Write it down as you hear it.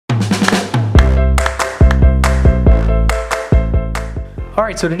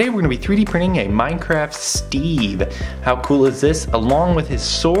Alright, so today we're going to be 3D printing a Minecraft Steve. How cool is this? Along with his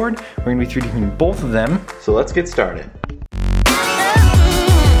sword, we're going to be 3D printing both of them. So let's get started.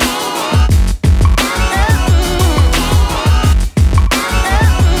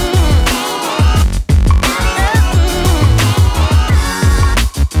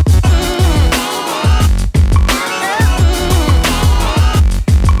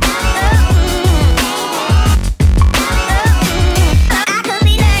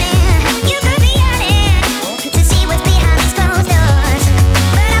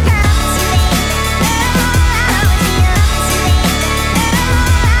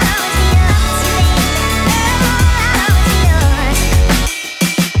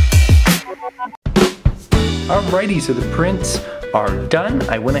 Alrighty, so the prints are done.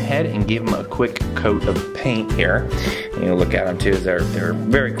 I went ahead and gave them a quick coat of paint here. You know, look at them too, they're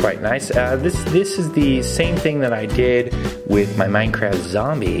very quite nice. This is the same thing that I did with my Minecraft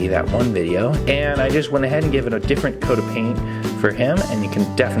zombie, that one video, and I just went ahead and gave it a different coat of paint for him, and you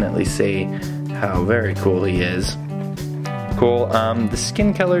can definitely see how very cool he is. Cool. The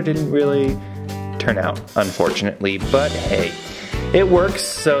skin color didn't really turn out, unfortunately, but hey. It works,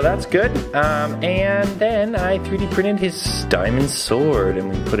 so that's good. And then I 3D printed his diamond sword, and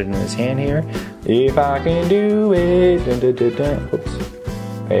we put it in his hand here. If I can do it. Dun, dun, dun, dun.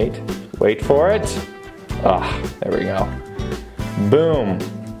 Oops. Wait for it. Ah, there we go. Boom.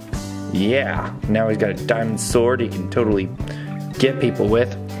 Yeah. Now he's got a diamond sword he can totally get people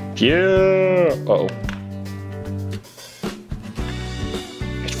with. Yeah. Uh-oh.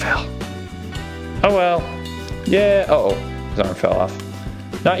 It fell. Oh well. Yeah. Uh-oh. His arm fell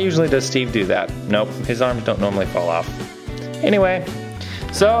off. Not usually does Steve do that. Nope, his arms don't normally fall off. Anyway,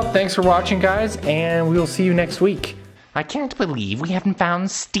 so thanks for watching, guys, and we will see you next week. I can't believe we haven't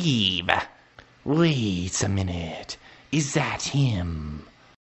found Steve. Wait a minute. Is that him?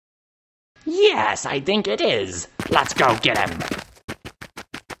 Yes, I think it is. Let's go get him.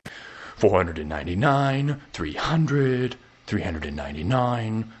 499, 300,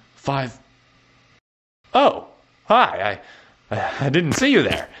 399, 5... Oh, hi, I didn't see you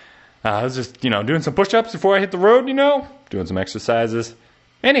there. I was just, doing some push-ups before I hit the road, doing some exercises.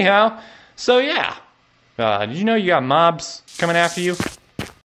 Anyhow, so yeah. Did you know you got mobs coming after you?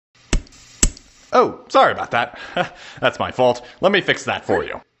 Oh, sorry about that. That's my fault. Let me fix that for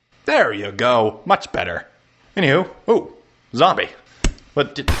you. There you go. Much better. Anywho, oh, zombie.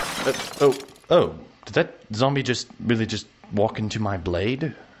 What did, did that zombie really just walk into my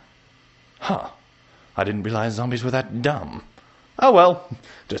blade? Huh. I didn't realize zombies were that dumb. Oh well,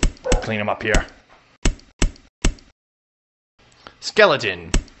 just clean them up here.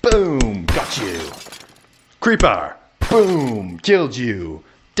 Skeleton, boom, got you. Creeper, boom, killed you.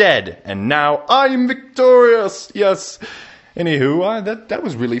 Dead, and now I'm victorious, yes. Anywho, that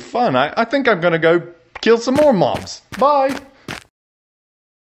was really fun. I think I'm gonna go kill some more mobs. Bye.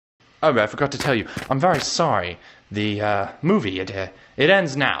 Oh, I forgot to tell you, I'm very sorry. The movie, it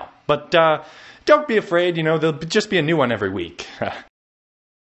ends now. But don't be afraid, there'll just be a new one every week.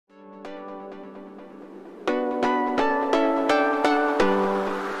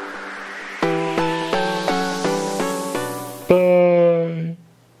 Bye.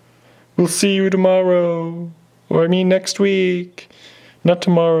 We'll see you tomorrow. Or I mean next week. Not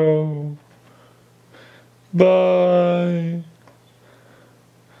tomorrow. Bye.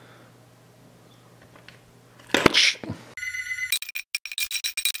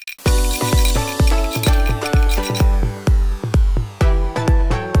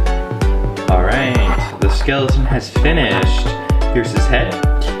 Skeleton has finished. Here's his head.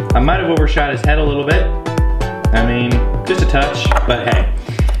 I might have overshot his head a little bit. I mean, just a touch, but hey.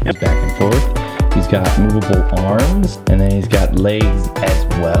 Back and forth. He's got movable arms, and then he's got legs as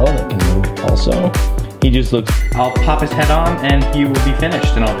well that can move also. He just looks... I'll pop his head on, and he will be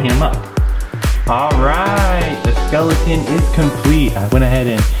finished, and I'll paint him up. Alright, the skeleton is complete. I went ahead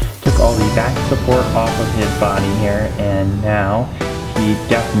and took all the back support off of his body here, and now he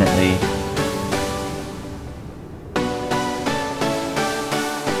definitely